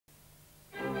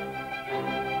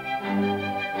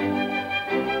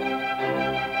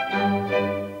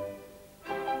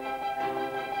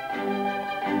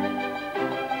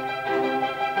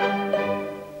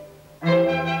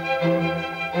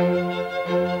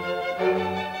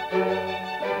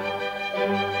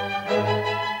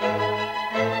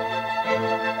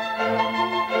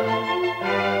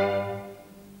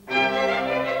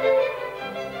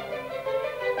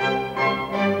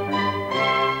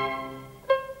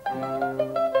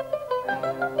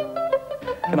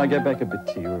Can I go back a bit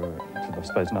to I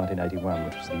suppose, 1981,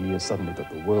 which was the year suddenly that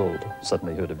the world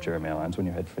suddenly heard of Jeremy Irons, when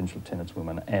you had French Lieutenant's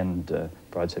Woman and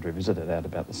Brideshead Revisited out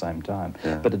about the same time.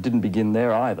 Yeah. But it didn't begin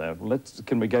there either.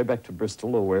 Can we go back to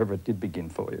Bristol or wherever it did begin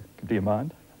for you? Do you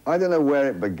mind? I don't know where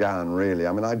it began, really.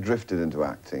 I mean, I drifted into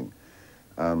acting.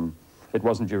 It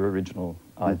wasn't your original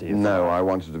idea? No, I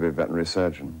wanted to be a veterinary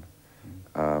surgeon,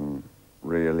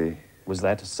 really. Was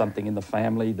that something in the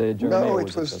family there, Jeremy? No,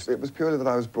 it was purely that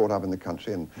I was brought up in the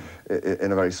country, and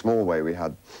in a very small way we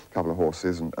had a couple of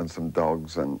horses and some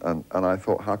dogs, and I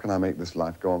thought, how can I make this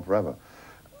life go on forever?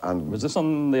 And was this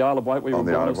on the Isle of Wight? On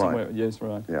the Isle of Wight. Yes,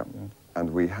 right. Yeah. And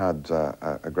we had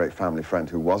a great family friend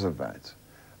who was a vet,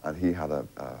 and he had a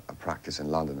practice in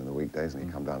London in the weekdays, and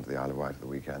he'd come down to the Isle of Wight at the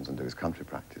weekends and do his country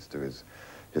practice, do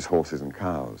his horses and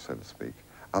cows, so to speak.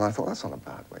 And I thought, that's not a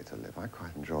bad way to live. I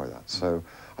quite enjoy that. So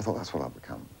I thought, that's what I'll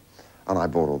become. And I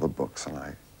bought all the books,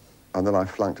 and then I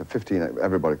flunked at 15.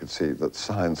 Everybody could see that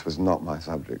science was not my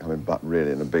subject. I mean, but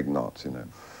really in a big knot, you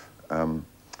know.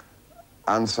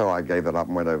 And so I gave that up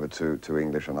and went over to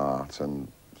English and art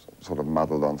and sort of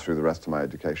muddled on through the rest of my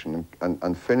education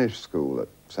and finished school at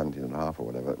 17 and a half or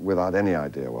whatever without any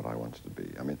idea what I wanted to be.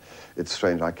 I mean, it's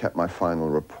strange. I kept my final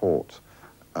report,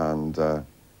 and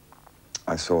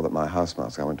I saw that my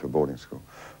housemaster, I went to a boarding school,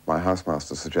 my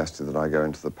housemaster suggested that I go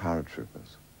into the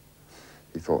paratroopers.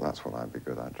 He thought that's what I'd be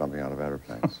good at, jumping out of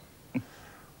aeroplanes.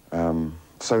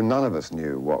 So none of us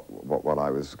knew what I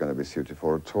was going to be suited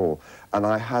for at all. And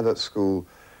I had at school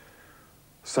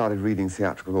started reading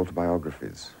theatrical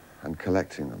autobiographies and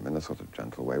collecting them in a sort of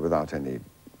gentle way without any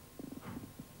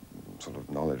sort of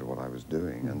knowledge of what I was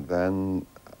doing. And then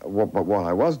what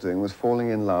I was doing was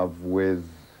falling in love with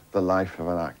the life of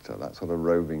an actor, that sort of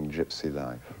roving gypsy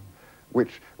life,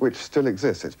 which still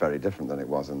exists. It's very different than it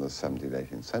was in the 17th,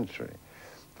 18th century.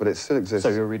 But it still exists. So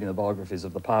you're reading the biographies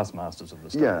of the past masters of the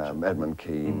stage? Yeah, Edmund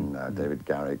Kean, David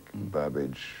Garrick,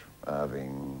 Burbage,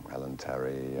 Irving, Ellen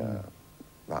Terry,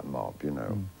 that mob, you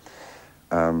know.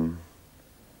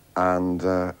 And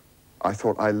I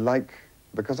thought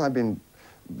because I've been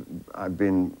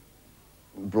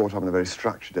brought up in a very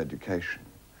structured education,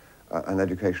 an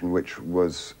education which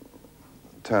was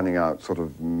turning out sort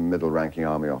of middle-ranking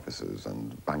army officers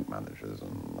and bank managers,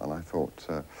 and I thought,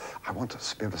 I want to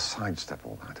be able to sidestep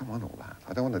all that. I don't want all that.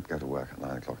 I don't want to go to work at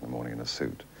 9 o'clock in the morning in a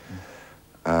suit.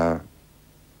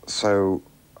 So,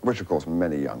 which of course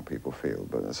many young people feel,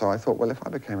 but so I thought, well, if I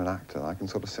became an actor, I can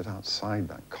sort of sit outside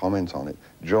that, comment on it,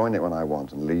 join it when I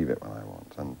want and leave it when I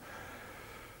want. And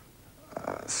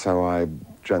so I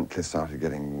gently started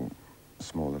getting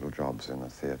small little jobs in a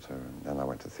theatre, and then I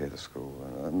went to theatre school.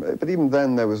 But even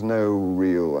then, there was no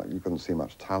real, you couldn't see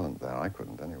much talent there. I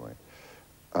couldn't, anyway.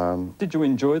 Did you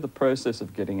enjoy the process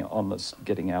of getting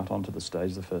out onto the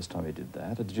stage the first time you did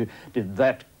that? Or did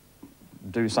that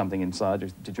do something inside you?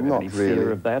 Did you have any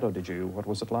fear of that, or what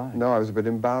was it like? No, I was a bit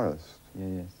embarrassed.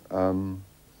 Yes.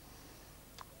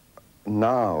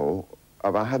 Now,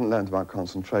 I hadn't learned about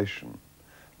concentration.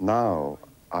 Now,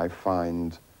 I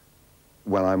find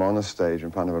when I'm on a stage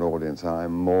in front of an audience,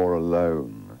 I'm more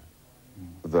alone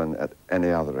than at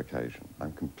any other occasion.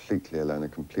 I'm completely alone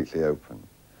and completely open.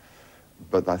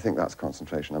 But I think that's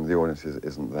concentration. I mean, the audience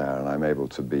isn't there, and I'm able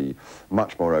to be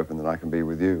much more open than I can be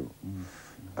with you.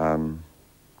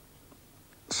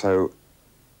 So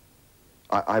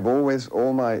I've always,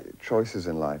 all my choices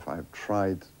in life, I've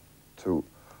tried to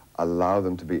allow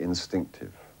them to be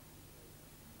instinctive.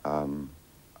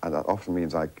 And that often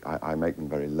means I make them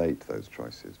very late, those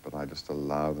choices, but I just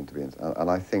allow them to be, and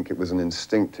I think it was an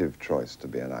instinctive choice to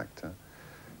be an actor.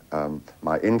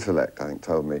 My intellect, I think,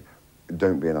 told me,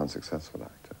 don't be an unsuccessful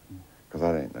actor, because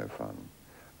that ain't no fun.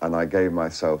 And I gave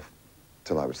myself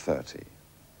till I was 30,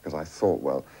 because I thought,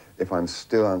 well, if I'm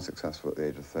still unsuccessful at the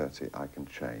age of 30, I can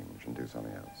change and do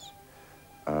something else.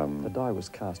 The die was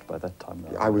cast by that time,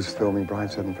 though. I was filming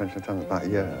Brideshead and French Lieutenant that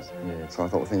year. Yeah. So I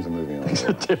thought, well, things are moving on. Things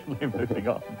are definitely moving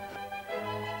on.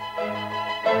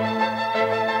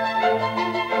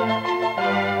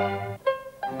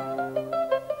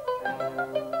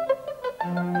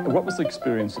 What was the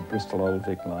experience of Bristol Old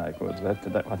Vic like?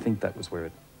 I think that was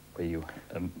where you...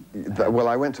 Well,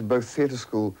 I went to both theatre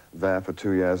school there for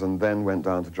 2 years and then went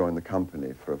down to join the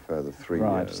company for a further 3 years.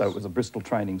 Right, so it was a Bristol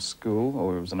training school,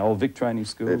 or it was an Old Vic training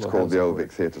school? It's called the Old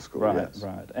Vic Theatre School, right, yes.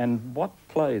 Right, and what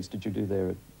plays did you do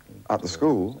there? At the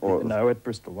school? Or no, at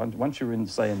Bristol. Once you were in,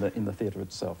 say, in the theatre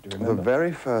itself, do you remember? The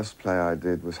very first play I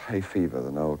did was Hay Fever,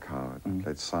 the Noel Coward. I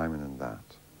played Simon in that,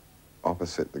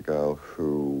 opposite the girl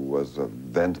who was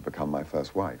then to become my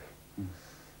first wife.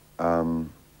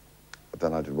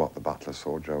 Then I did What the Butler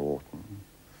Saw, Joe Orton,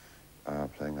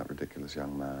 playing that ridiculous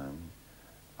young man.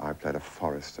 I played a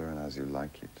Forester in As You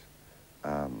Like It.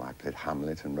 I played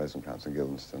Hamlet in Rosencrantz and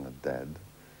Guildenstern Are Dead.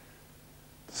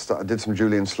 I did some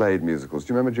Julian Slade musicals.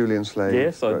 Do you remember Julian Slade?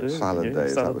 Yes, I do. Salad Yeah,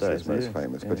 Days, Salad that was his Days, most yes,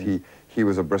 famous. yes. But he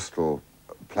was a Bristol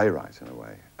playwright in a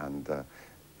way, and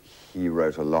he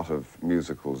wrote a lot of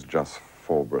musicals just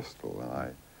for Bristol.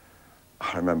 And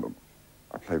I remember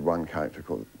I played one character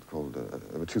called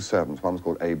there were two servants. One was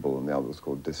called Abel and the other was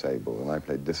called Disable, and I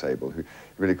played Disable, who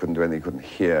really couldn't do anything, couldn't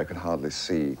hear, could hardly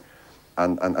see.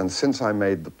 And since I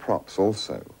made the props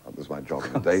also, that was my job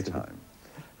in the daytime,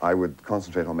 I would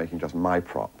concentrate on making just my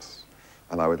props,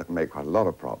 and I would make quite a lot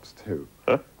of props too.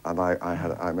 Huh? And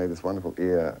I made this wonderful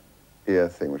ear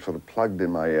thing which sort of plugged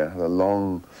in my ear, had a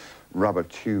long rubber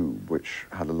tube which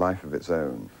had a life of its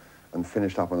own, and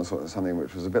finished up on a sort of something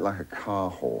which was a bit like a car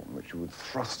horn, which you would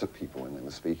thrust at people when they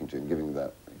were speaking to you and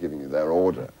giving you their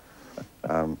order.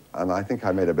 And I think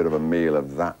I made a bit of a meal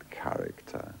of that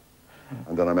character.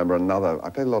 And then I remember I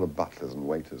played a lot of butlers and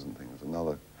waiters and things,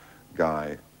 another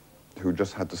guy who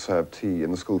just had to serve tea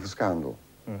in the School for Scandal.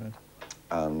 Right.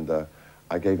 And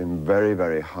I gave him very,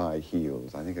 very high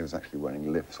heels. I think I was actually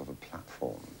wearing lift sort of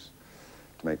platforms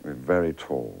to make me very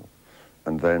tall.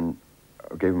 And then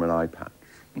I gave him an eye patch,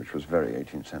 which was very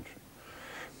 18th century,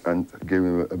 and gave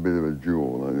him a bit of a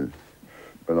jewel like this.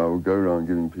 And I would go around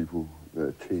giving people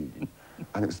their tea.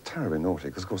 And it was terribly naughty,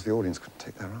 because, of course, the audience couldn't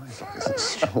take their eyes off. It's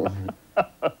extraordinary.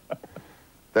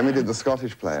 Then we did the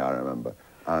Scottish play, I remember,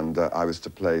 and I was to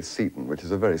play Seaton, which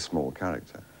is a very small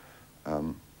character.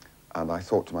 And I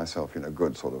thought to myself, you know,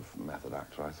 good sort of method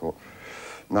actor, I thought,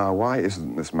 now, why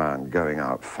isn't this man going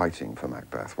out fighting for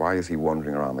Macbeth? Why is he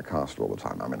wandering around the castle all the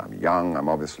time? I mean, I'm young, I'm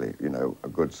obviously, you know, a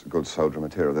good soldier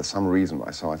material. There's some reason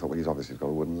why. So I thought, well, he's obviously got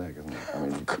a wooden leg, isn't he? I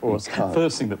mean, of course,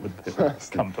 first thing that would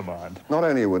come to mind. Not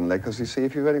only a wooden leg, because you see,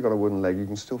 if you've only got a wooden leg, you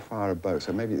can still fire a bow,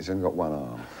 so maybe it's only got one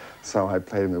arm. So I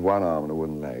played him with one arm and a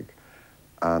wooden leg.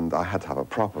 And I had to have a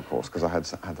prop, of course, because I had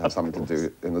to have something to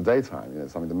do in the daytime, you know,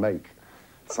 something to make.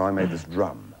 So I made this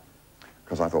drum,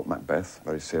 because I thought Macbeth,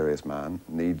 very serious man,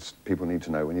 people need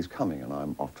to know when he's coming, and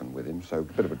I'm often with him, so a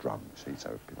bit of a drum, you see,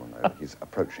 so people know that he's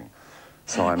approaching.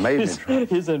 So I made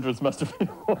his entrance must have been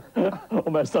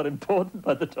almost unimportant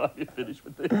by the time you finished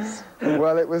with this.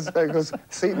 Well, it was because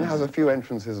Seaton has a few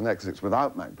entrances and exits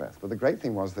without Macbeth, but the great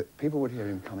thing was that people would hear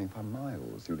him coming for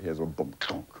miles. You'd hear sort of bump,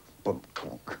 clonk, bump,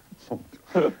 clonk,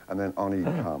 bump, and then on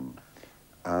he'd come.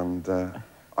 And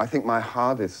I think my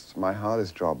hardest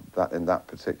job in that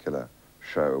particular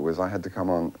show was I had to come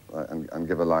on and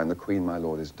give a line, "The Queen, my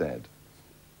lord, is dead."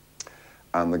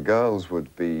 And the girls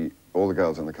would be, all the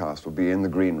girls in the cast would be in the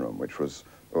green room, which was,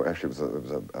 or actually it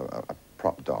was a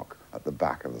prop dock at the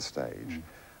back of the stage,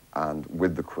 and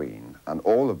with the Queen, and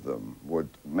all of them would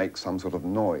make some sort of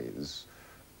noise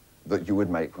that you would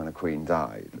make when a queen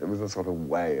died. It was a sort of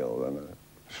wail and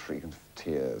a shriek of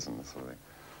tears and this sort of thing.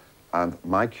 And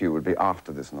my cue would be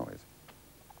after this noise.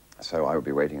 So I would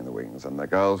be waiting in the wings, and the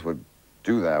girls would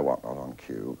do their whatnot on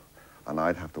cue, and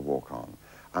I'd have to walk on.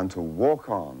 And to walk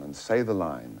on and say the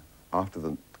line after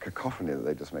the cacophony that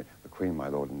they just made, "The Queen, my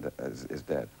lord, is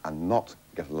dead," and not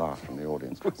get a laugh from the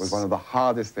audience was one of the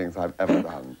hardest things I've ever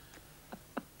done.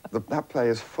 That play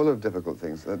is full of difficult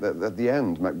things. At the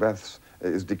end, Macbeth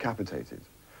is decapitated,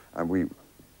 and we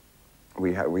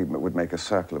would make a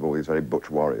circle of all these very butch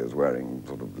warriors wearing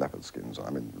sort of leopard skins, I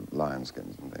mean lion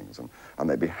skins and things, and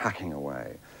they'd be hacking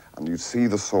away, and you'd see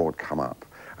the sword come up,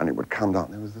 and it would come down,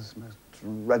 and there was this most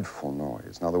dreadful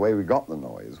noise. Now, the way we got the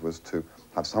noise was to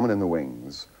have someone in the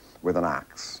wings with an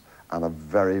axe and a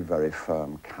very, very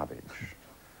firm cabbage,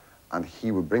 and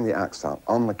he would bring the axe down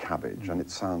on the cabbage, and it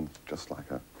sounded just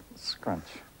like a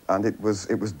scrunch. And it was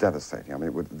devastating. I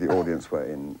mean, the audience were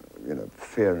in, you know,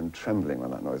 fear and trembling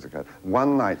when that noise occurred.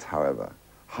 One night, however,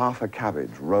 half a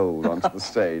cabbage rolled onto the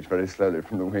stage very slowly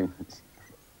from the wings.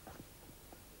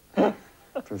 I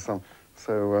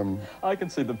can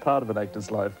see that part of an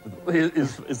actor's life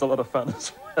is a lot of fun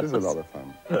as well. It is a lot of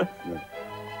fun. Yeah.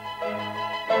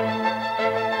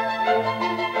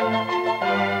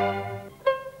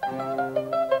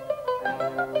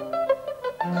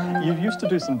 You used to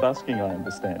do some busking, I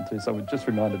understand, too, so I was just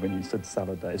reminded when you said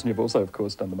Salad Days, and you've also, of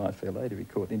course, done the My Fair Lady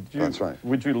recording. That's right.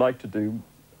 Would you like to do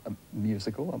a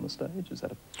musical on the stage? Is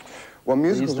that a... Well,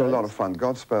 musicals are a lot of fun.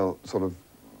 Godspell, sort of...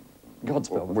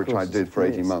 Godspell, which I did for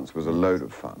 18 months, was a load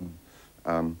of fun.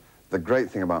 The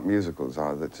great thing about musicals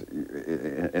are that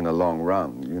in a long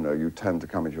run, you know, you tend to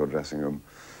come into your dressing room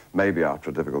maybe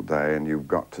after a difficult day, and you've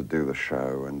got to do the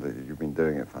show, and you've been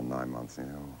doing it for 9 months, and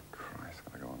you know, oh, Christ,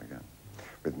 gotta go on again.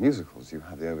 With musicals, you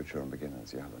have the overture and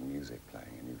beginners, you have the music playing,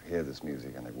 and you hear this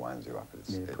music, and it winds you up.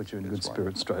 It puts you in good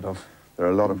spirits straight off. They're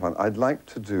a lot of fun. I'd like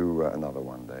to do another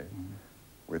one day.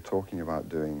 We're talking about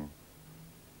doing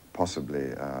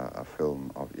possibly a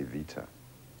film of Evita.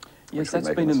 Yes, that's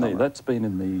been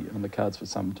in the cards for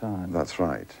some time. That's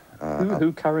right.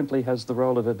 Who currently has the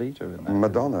role of Evita in that?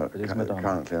 Madonna, It is Madonna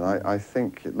currently, and I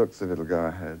think it looks as if it'll go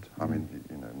ahead. I mean,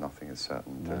 you know, nothing is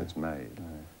certain until it's made.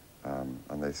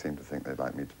 And they seem to think they'd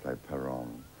like me to play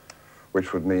Perron,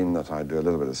 which would mean that I do a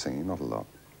little bit of singing, not a lot.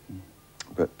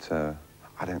 But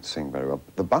I don't sing very well.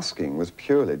 The busking was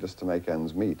purely just to make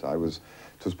ends meet. It was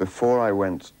before I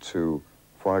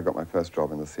got my first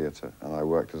job in the theatre, and I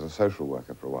worked as a social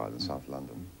worker for a while in South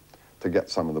London to get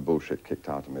some of the bullshit kicked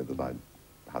out of me that I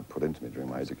had put into me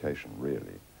during my education,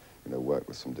 really. You know, work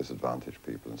with some disadvantaged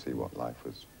people and see what life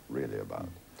was really about.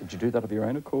 Did you do that of your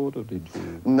own accord, or did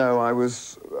you...? No, I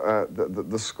was...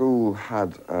 the school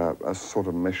had a sort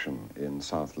of mission in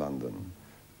South London,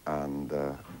 and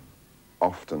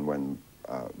often when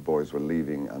boys were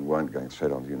leaving and weren't going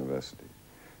straight on to university,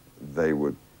 they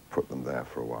would put them there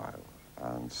for a while.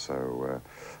 And so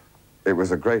it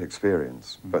was a great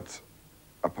experience, but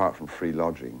apart from free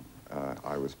lodging,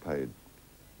 I was paid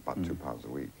about £2 a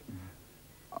week.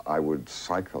 I would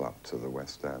cycle up to the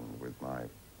West End with I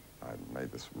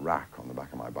made this rack on the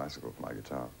back of my bicycle for my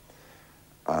guitar,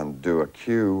 and do a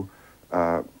queue,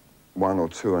 1 or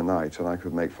 2 a night, and I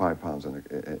could make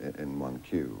 £5 in one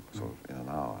queue, sort of in an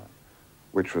hour,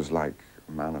 which was like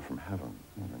manna from heaven.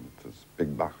 I mean, it was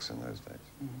big bucks in those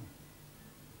days.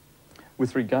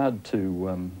 With regard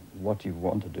to what you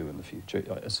want to do in the future,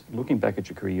 looking back at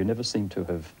your career, you never seem to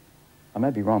have, I may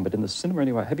be wrong, but in the cinema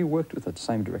anyway, have you worked with the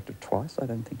same director twice? I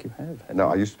don't think you have. No,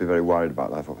 I used to be very worried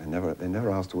about that. I thought, they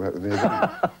never asked to work with me again.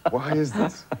 Why is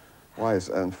this?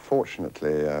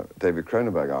 Unfortunately, David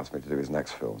Cronenberg asked me to do his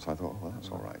next film, so I thought, well, that's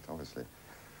all right, obviously.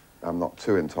 I'm not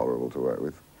too intolerable to work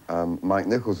with. Mike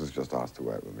Nichols has just asked to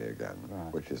work with me again,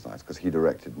 which is nice, because he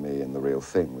directed me in The Real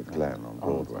Thing with Glenn on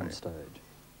Broadway. On stage.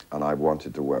 And I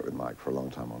wanted to work with Mike for a long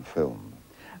time on film.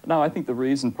 No, I think the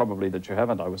reason probably that you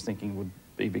haven't, I was thinking, would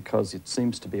be because it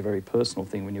seems to be a very personal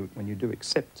thing when you do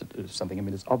accept to do something. I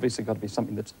mean, it's obviously got to be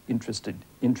something that's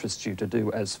interests you to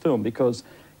do as film, because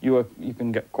you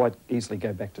can quite easily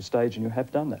go back to stage, and you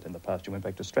have done that in the past. You went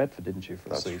back to Stratford, didn't you,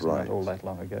 for a season, not all that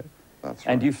long ago. That's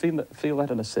right. And do you feel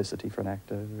that a necessity for an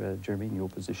actor, Jeremy, in your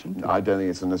position? No, I don't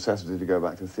think it's a necessity to go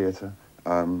back to theatre.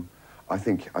 I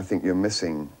think you're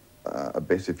missing a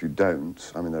bit if you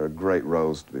don't. I mean, there are great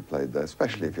roles to be played there,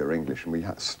 especially if you're English, and we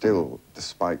still,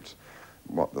 despite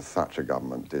what the Thatcher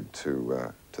government did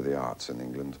to the arts in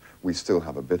England, we still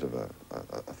have a bit of a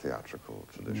theatrical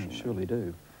tradition. You surely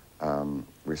do.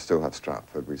 We still have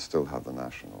Stratford, we still have the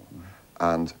National.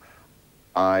 And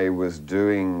I was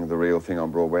doing The Real Thing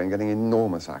on Broadway and getting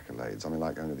enormous accolades. I mean,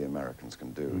 like only the Americans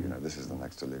can do. You know, this is the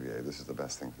next Olivier, this is the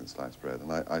best thing since sliced bread.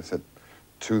 And I said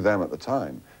to them at the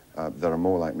time, there are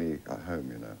more like me at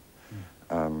home, you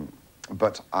know.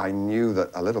 But I knew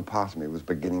that a little part of me was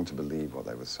beginning to believe what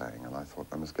they were saying, and I thought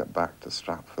I must get back to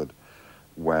Stratford,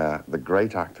 where the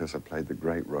great actors have played the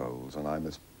great roles, and I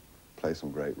must play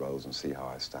some great roles and see how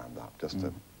I stand up, just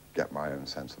to get my own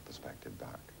sense of perspective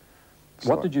back. So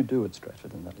what did you do at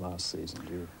Stratford in that last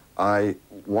season? I've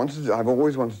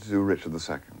always wanted to do Richard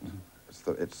II.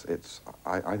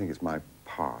 I think it's my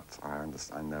part.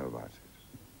 I know about it.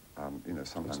 You know,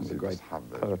 sometimes you great just have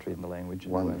the poetry in the language.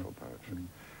 Wonderful poetry.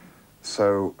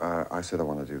 So I said, I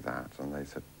want to do that. And they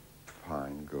said,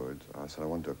 fine, good. I said, I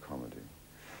want to do a comedy.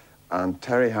 And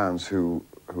Terry Hands, who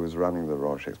was running the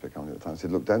Royal Shakespeare Company at the time,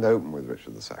 said, look, don't open with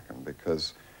Richard II,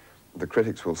 because the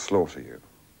critics will slaughter you,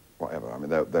 whatever. I mean,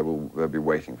 they'll be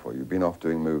waiting for you. You've been off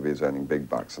doing movies, earning big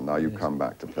bucks, and now you come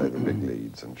back to play the big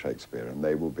leads in Shakespeare, and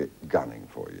they will be gunning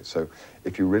for you. So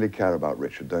if you really care about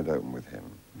Richard, don't open with him.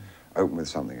 Open with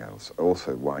something else.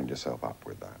 Also wind yourself up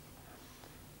with that.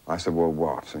 I said, well,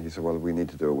 what? And he said, well, we need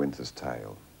to do A Winter's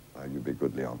Tale. You'd be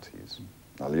good Leontes.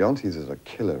 Now, Leontes is a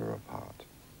killer of a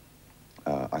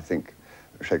part. I think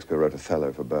Shakespeare wrote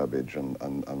Othello for Burbage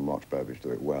and watched Burbage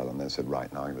do it well, and then said,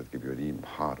 right, now I'm going to give you an even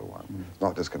harder one. It's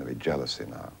not just going to be jealousy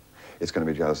now. It's going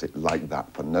to be jealousy like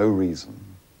that for no reason.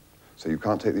 So you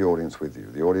can't take the audience with you.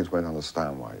 The audience won't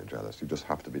understand why you're jealous. You just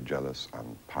have to be jealous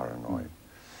and paranoid.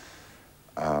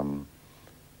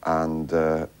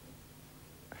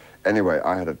 Anyway,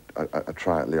 I had a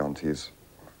try at Leontes.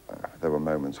 There were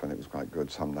moments when it was quite good,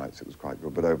 some nights it was quite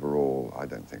good, but overall I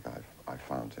don't think I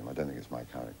found him. I don't think it's my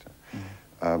character.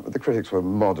 But the critics were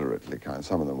moderately kind.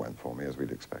 Some of them went for me, as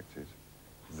we'd expected.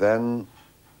 Then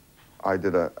I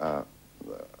did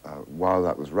while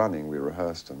that was running, we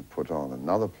rehearsed and put on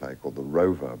another play called The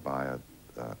Rover by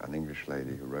an English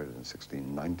lady who wrote it in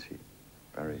 1690,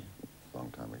 very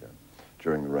long time ago.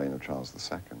 during the reign of Charles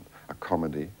II, a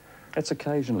comedy. It's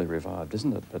occasionally revived,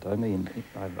 isn't it? But only in...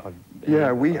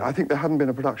 I think there hadn't been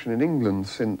a production in England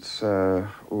since the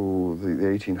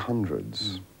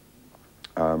 1800s.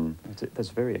 That's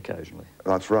very occasionally.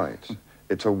 That's right.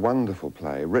 It's a wonderful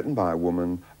play written by a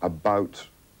woman about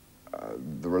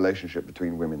the relationship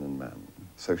between women and men.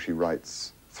 So she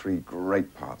writes 3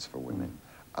 great parts for women,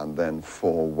 and then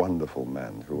 4 wonderful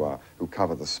men who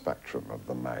cover the spectrum of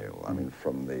the male. I mean,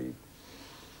 from the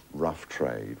rough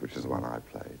trade, which is the one I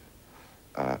played,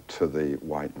 to the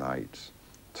white knight,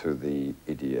 to the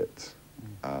idiot.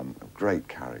 Great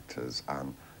characters,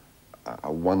 and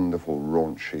a wonderful,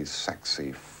 raunchy,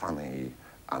 sexy, funny,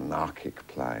 anarchic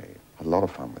play. Had a lot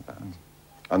of fun with that.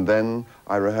 And then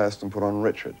I rehearsed and put on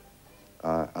Richard.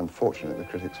 Unfortunately, the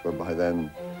critics were by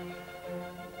then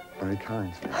very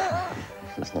kind to me,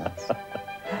 which was nice.